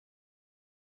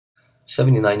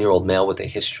79-year-old male with a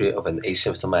history of an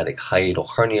asymptomatic hiatal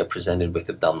hernia presented with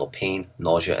abdominal pain,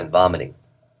 nausea, and vomiting.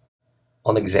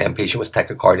 On exam, patient was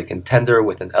tachycardic and tender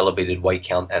with an elevated white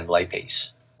count and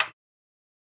lipase.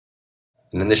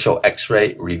 An initial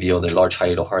X-ray revealed a large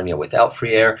hiatal hernia without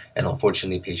free air, and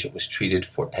unfortunately, patient was treated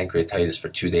for pancreatitis for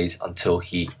 2 days until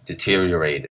he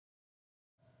deteriorated.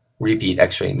 Repeat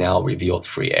X-ray now revealed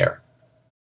free air.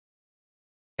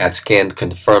 CAT scan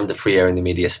confirmed the free air in the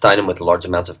mediastinum with large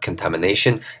amounts of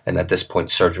contamination, and at this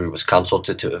point surgery was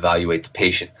consulted to evaluate the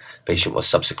patient. Patient was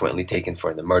subsequently taken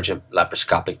for an emergent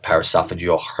laparoscopic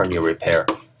paraesophageal hernia repair,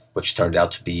 which turned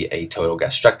out to be a total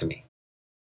gastrectomy.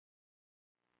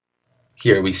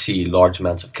 Here we see large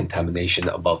amounts of contamination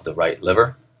above the right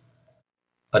liver.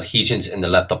 Adhesions in the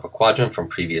left upper quadrant from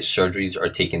previous surgeries are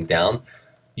taken down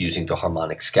using the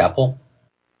harmonic scalpel.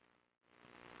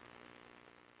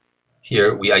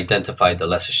 Here we identify the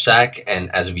lesser sac,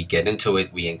 and as we get into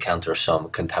it, we encounter some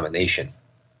contamination.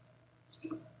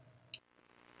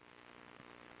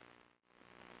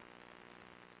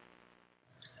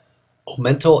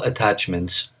 Omental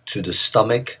attachments to the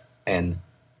stomach and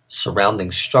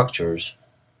surrounding structures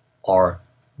are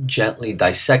gently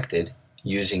dissected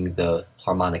using the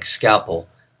harmonic scalpel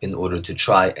in order to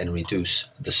try and reduce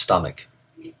the stomach.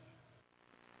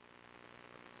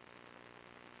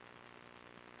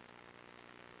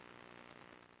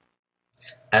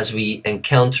 As we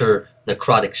encounter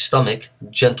necrotic stomach,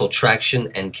 gentle traction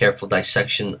and careful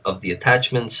dissection of the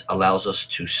attachments allows us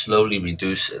to slowly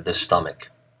reduce the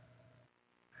stomach.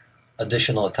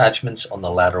 Additional attachments on the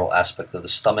lateral aspect of the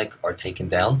stomach are taken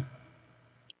down.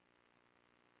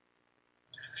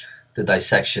 The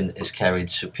dissection is carried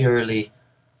superiorly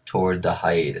toward the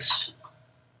hiatus.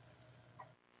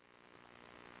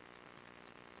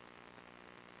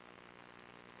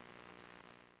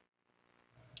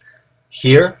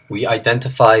 Here we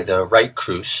identify the right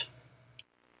cruce.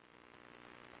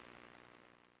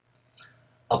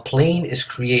 A plane is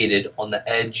created on the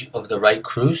edge of the right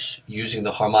cruce using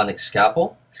the harmonic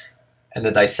scalpel, and the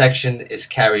dissection is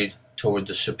carried toward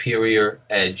the superior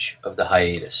edge of the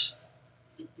hiatus.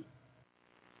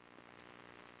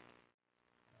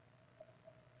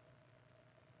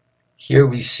 Here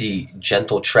we see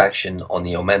gentle traction on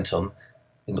the omentum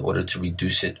in order to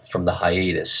reduce it from the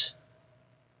hiatus,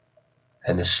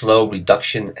 and the slow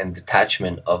reduction and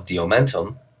detachment of the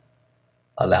omentum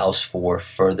allows for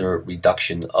further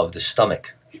reduction of the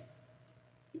stomach.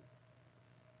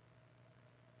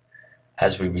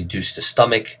 As we reduce the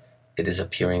stomach, it is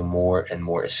appearing more and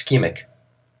more ischemic.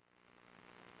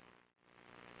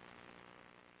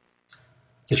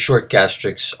 The short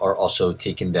gastrics are also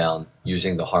taken down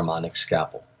using the harmonic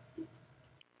scalpel.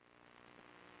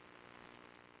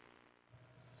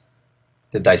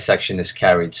 The dissection is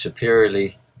carried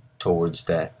superiorly towards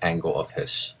the angle of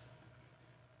His.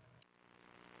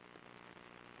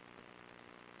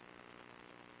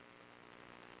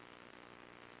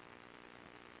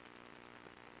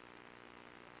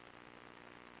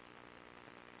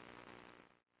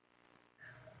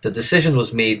 The decision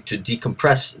was made to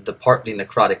decompress the partly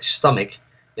necrotic stomach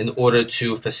in order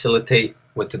to facilitate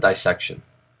with the dissection.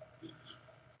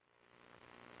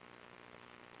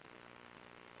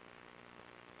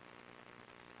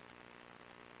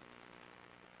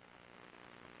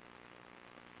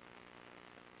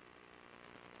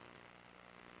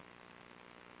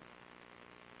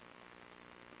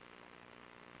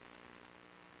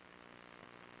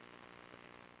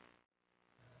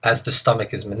 As the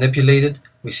stomach is manipulated,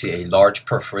 we see a large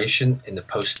perforation in the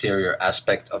posterior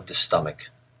aspect of the stomach.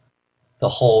 The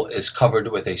hole is covered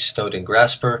with a Strodel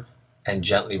grasper and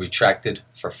gently retracted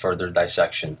for further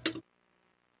dissection.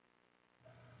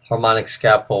 Harmonic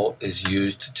scalpel is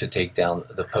used to take down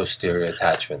the posterior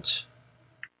attachments.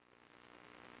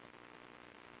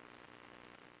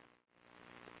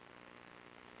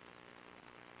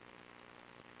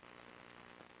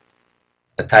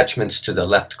 Attachments to the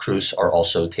left cruce are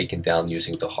also taken down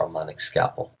using the harmonic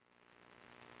scalpel.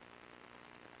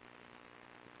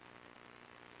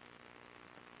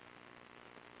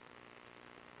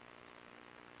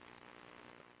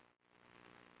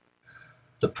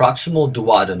 The proximal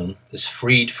duodenum is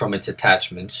freed from its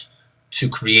attachments to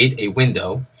create a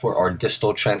window for our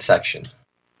distal transection.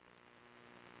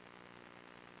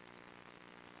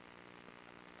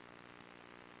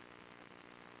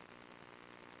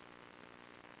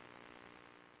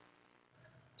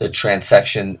 The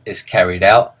transection is carried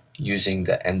out using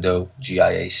the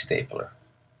endo-GIA stapler.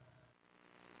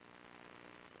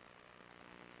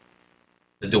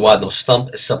 The duodenal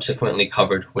stump is subsequently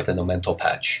covered with an omental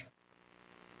patch.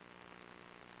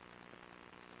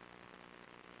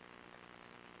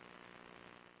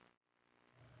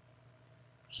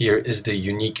 Here is the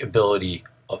unique ability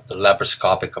of the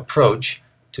laparoscopic approach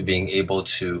to being able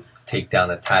to take down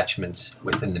attachments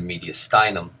within the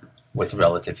mediastinum with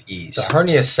relative ease. The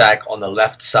hernia sac on the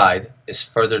left side is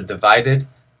further divided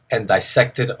and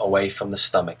dissected away from the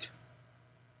stomach.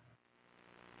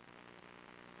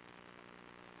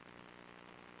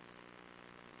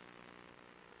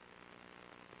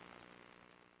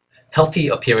 Healthy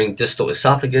appearing distal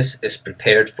esophagus is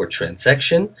prepared for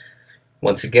transection,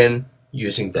 once again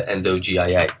using the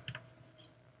endo-GIA.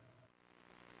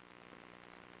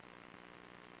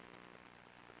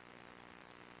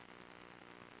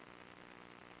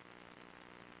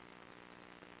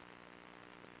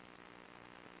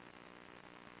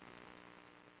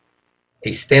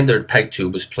 A standard peg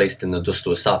tube was placed in the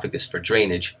distal esophagus for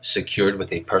drainage, secured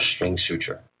with a purse string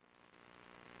suture.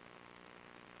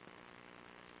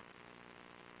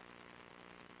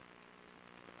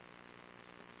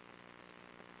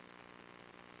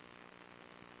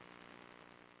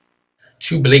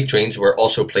 Two Blake drains were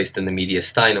also placed in the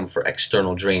mediastinum for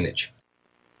external drainage.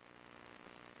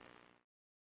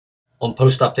 On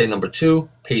post-op day number 2,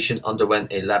 patient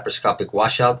underwent a laparoscopic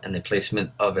washout and the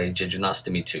placement of a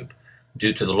jejunostomy tube.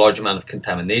 Due to the large amount of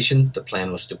contamination, the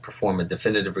plan was to perform a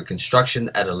definitive reconstruction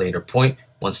at a later point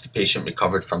once the patient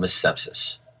recovered from his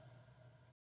sepsis.